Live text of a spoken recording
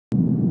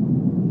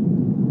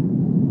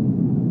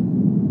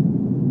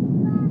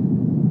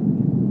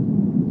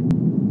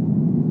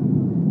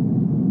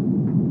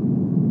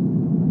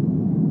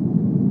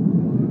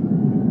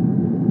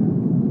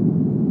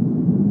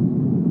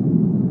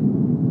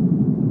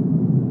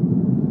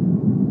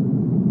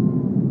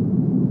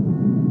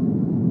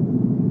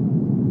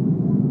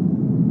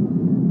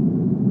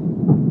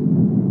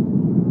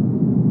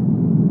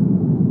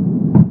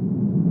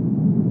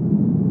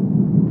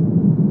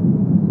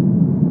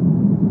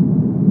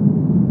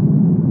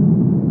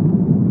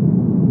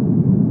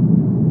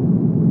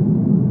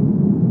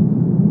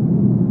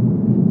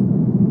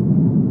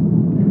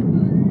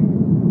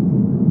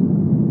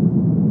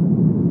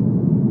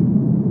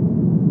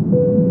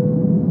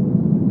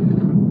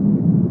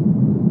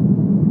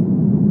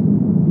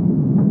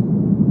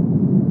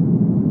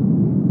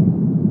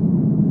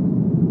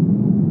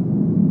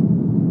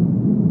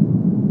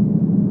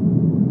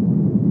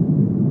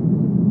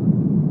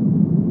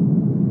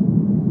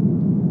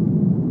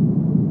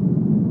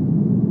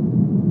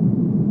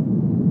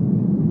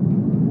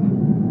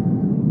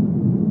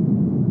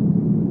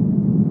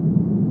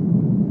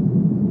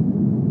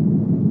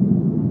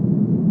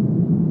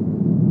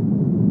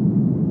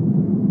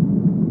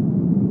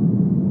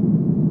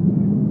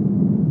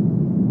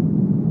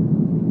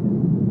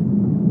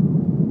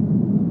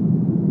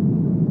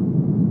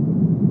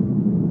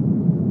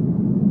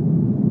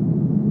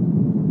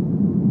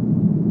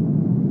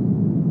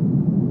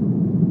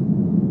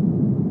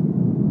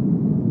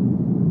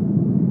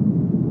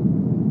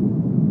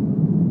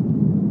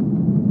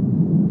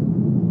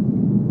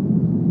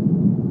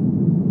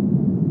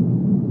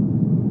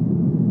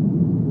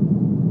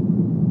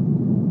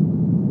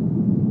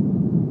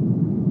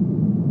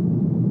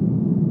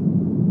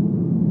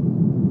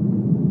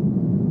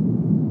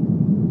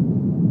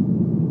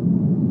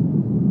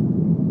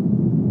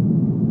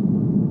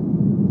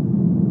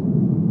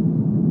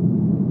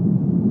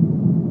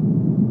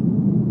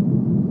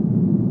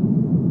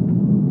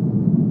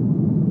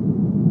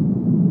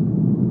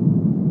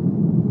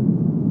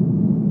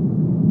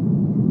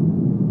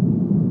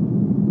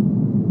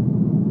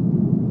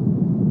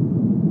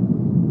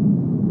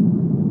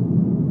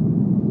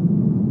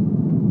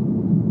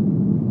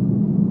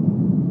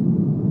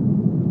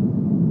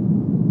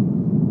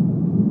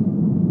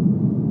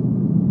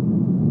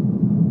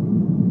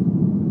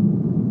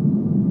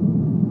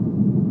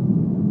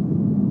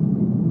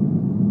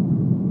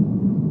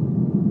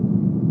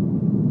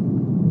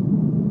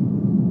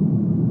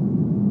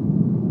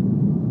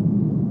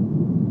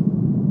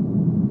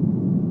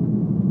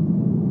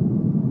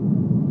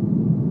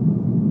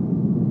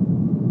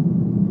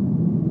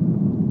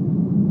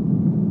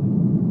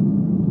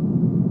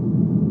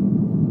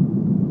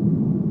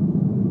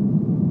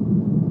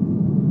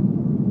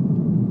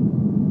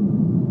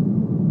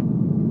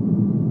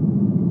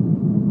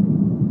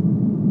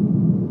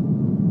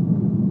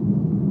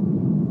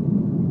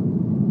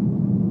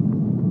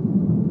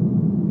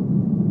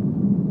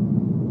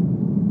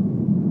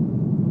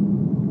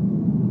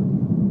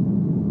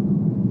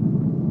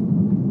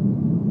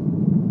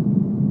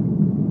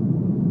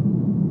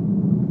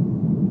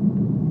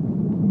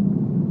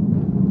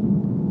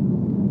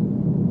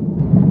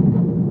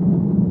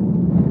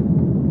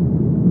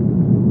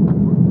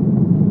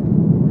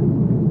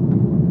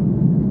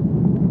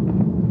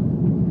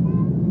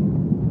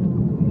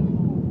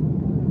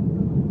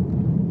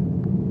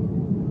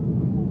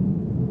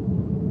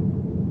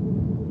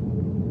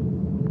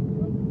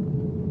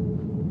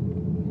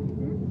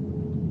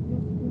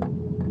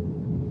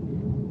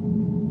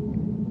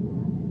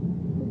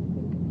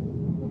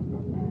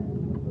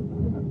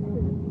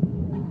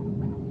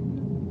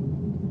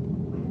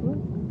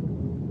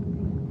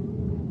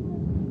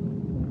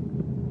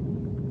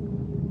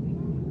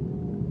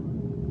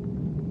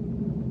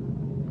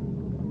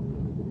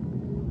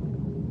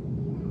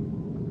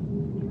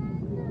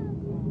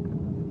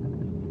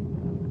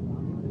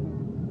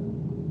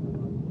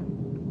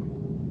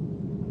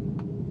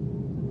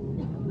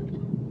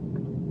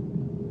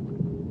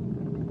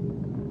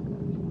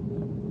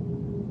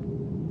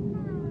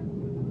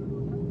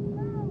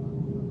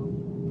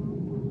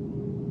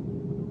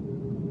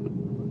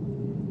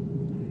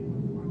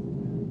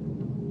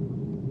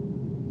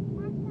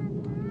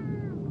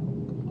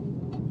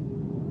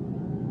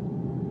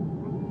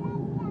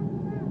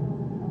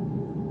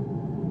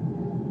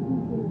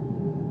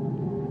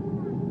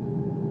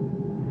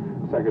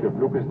Sehr geehrte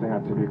Fluggäste,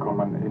 herzlich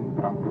willkommen in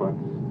Frankfurt.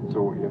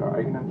 Zu Ihrer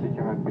eigenen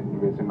Sicherheit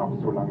bitten wir Sie noch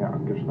so lange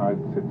angeschnallt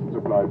sitzen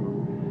zu bleiben,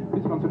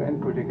 bis wir unsere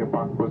endgültige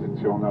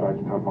Parkposition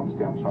erreicht haben und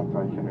die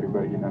Anschaltzeichen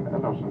über Ihnen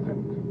erloschen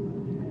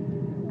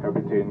sind.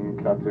 Kapitän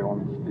Klatte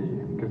und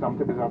die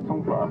gesamte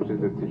Besatzung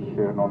verabschiedet sich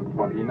nun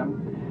von Ihnen.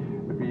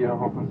 Wir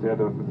hoffen sehr,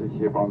 dass Sie sich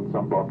hier bei uns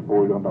an Bord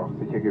wohl und auch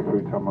sicher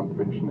gefühlt haben und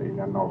wünschen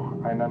Ihnen noch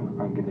einen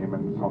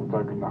angenehmen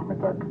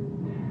Sonntagnachmittag.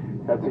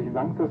 Herzlichen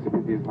Dank, dass Sie für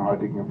diesen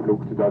heutigen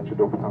Flug die deutsche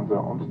Lufthansa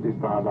und die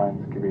Star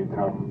Alliance gewählt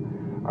haben.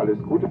 Alles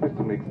Gute, bis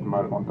zum nächsten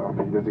Mal und auf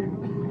Wiedersehen.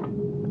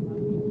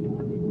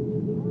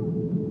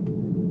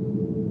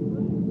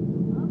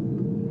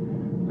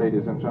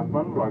 Ladies and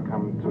gentlemen,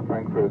 welcome to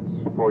Frankfurt.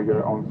 For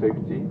your own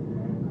safety,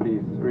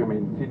 please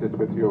remain seated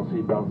with your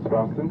seatbelts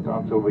fastened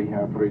until we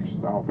have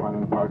reached our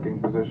final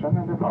parking position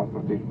and the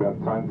fasten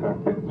seatbelt signs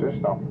have been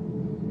switched off.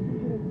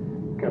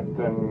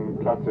 Captain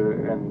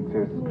Klatte and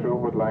his crew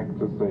would like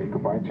to say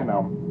goodbye to you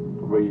now.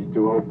 We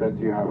do hope that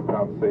you have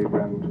felt safe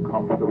and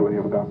comfortable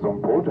here with us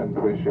on board and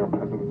wish you a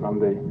pleasant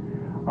Sunday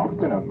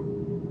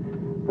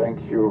afternoon.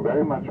 Thank you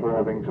very much for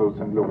having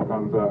chosen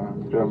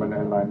Lufthansa German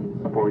Airlines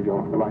for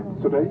your flight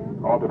today.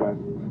 All the best.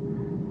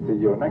 See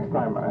you next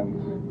time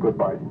and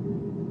goodbye.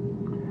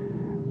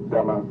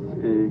 Damas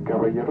y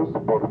caballeros,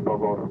 por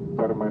favor,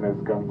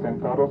 permanezcan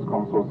sentados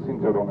con sus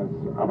cinturones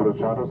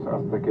abrochados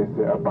hasta que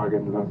se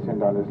apaguen las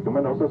señales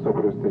luminosas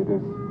sobre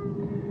ustedes.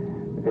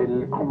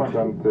 El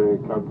comandante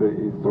Klatte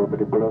y su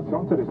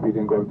tripulación se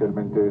despiden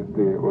cordialmente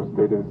de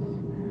ustedes.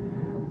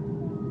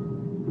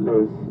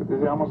 Les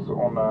deseamos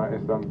una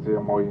estancia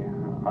muy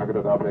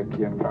agradable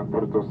aquí en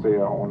Frankfurt, o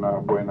sea, una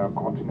buena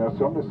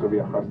continuación de su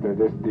viaje hasta el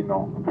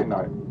destino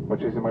final.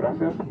 Muchísimas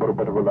gracias por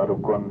haber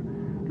volado con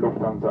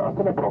Lufthansa.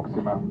 Hasta la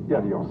próxima y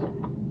adiós.